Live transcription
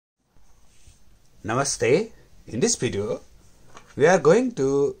Namaste. In this video, we are going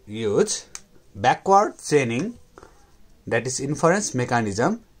to use backward chaining, that is inference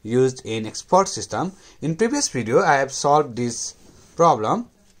mechanism used in export system. In previous video, I have solved this problem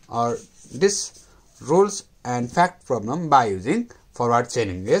or this rules and fact problem by using forward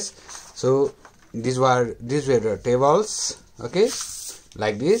chaining. Yes. So these were the tables. Okay,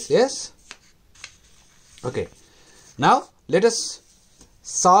 like this. Yes. Okay. Now let us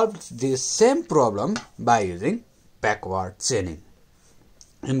solve this same problem by using backward chaining.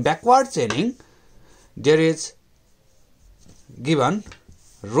 In backward chaining, there is given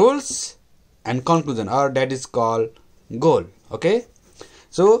rules and conclusion, or that is called goal. Okay,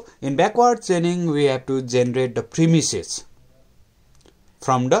 so in backward chaining we have to generate the premises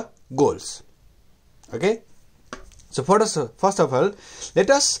from the goals. Okay, so first of all,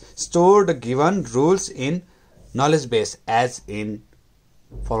 let us store the given rules in knowledge base as in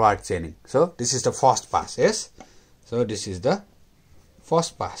forward chaining. So this is the first pass. Yes, so this is the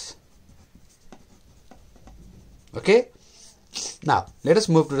first pass. Okay, now let us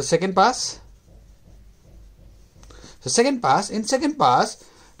move to the second pass. So in second pass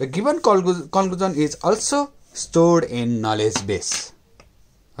the given conclusion is also stored in knowledge base.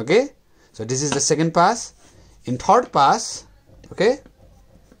 Okay, so this is the second pass. In third pass, okay,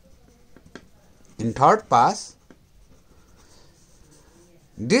 in third pass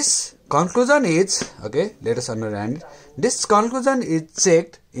this conclusion is, okay, let us understand it. This conclusion is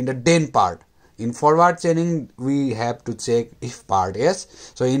checked in the then part. In forward chaining we have to check if part.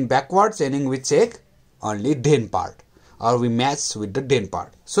 Yes, so in backward chaining we check only then part, or we match with the then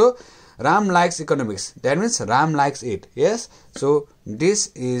part. So Ram likes economics, that means Ram likes it. Yes, so this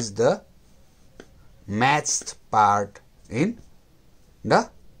is the matched part in the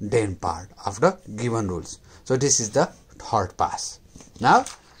then part of the given rules. So this is the third pass. Now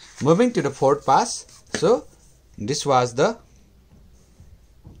moving to the fourth pass. So this was the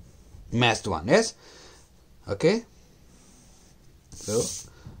matched one. Yes, okay, so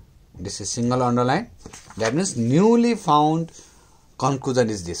this is single underline, that means newly found conclusion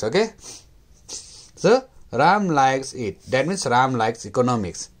is this. Okay, so Ram likes it, that means Ram likes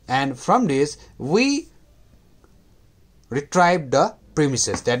economics, and from this we retrieve the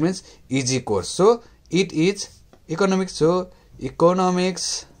premises, that means easy course. So it is economics, so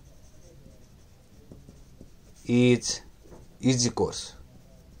economics is easy course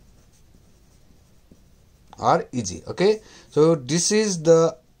or easy. Okay, so this is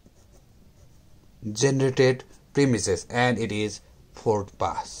the generated premises and it is fourth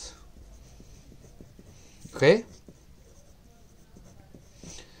pass. Okay,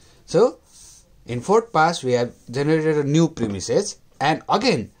 so in fourth pass we have generated a new premises, and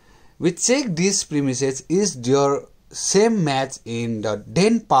again we check these premises is their same match in the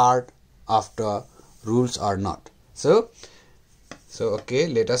then part of the rules or not. So okay,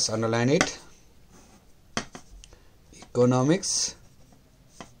 let us underline it. Economics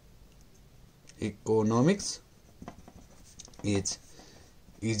is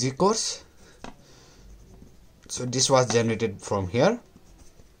easy course. So this was generated from here.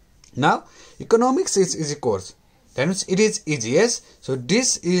 Now economics is easy course, that means it is easy. Yes, so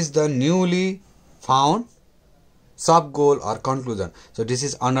this is the newly found sub goal or conclusion. So this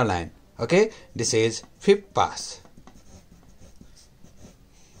is underlined. Okay, this is fifth pass.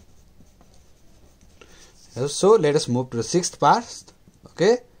 So let us move to the sixth pass.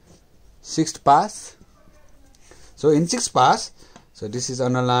 Okay, sixth pass. So in sixth pass, so this is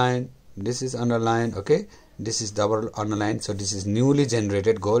underlined, this is underlined. Okay, this is double underlined. So this is newly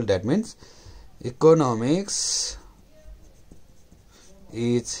generated goal, that means economics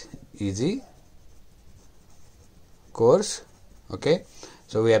is easy course. Okay,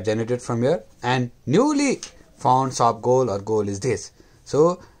 so we have generated from here, and newly found sub goal or goal is this.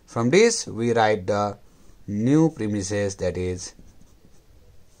 So from this we write the new premises, that is,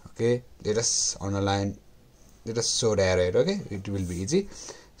 okay, let us underline, let us show the arrow. Okay, it will be easy.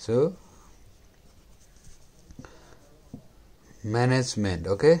 So management,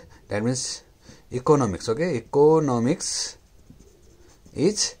 okay, that means economics. Okay, economics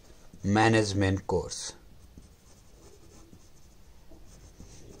is management course.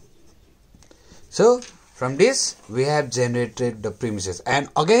 So from this we have generated the premises, and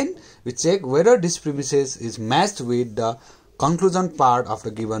again we check whether this premises is matched with the conclusion part of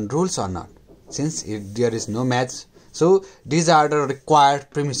the given rules or not. Since if there is no match, so these are the required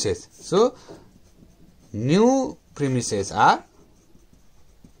premises. So new premises are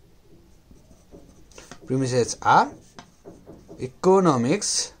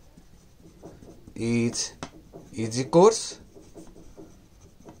economics is easy course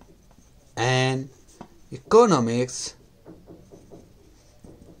and economics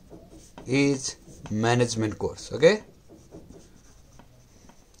is management course. Okay,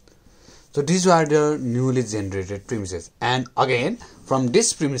 so these are the newly generated premises, and again from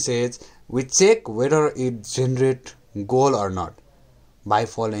this premises we check whether it generate goal or not by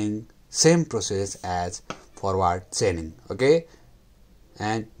following same process as forward chaining. Okay,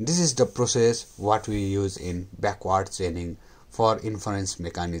 and this is the process what we use in backward chaining for inference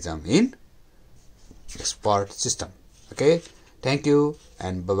mechanism in export system. Okay, thank you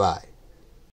and bye bye.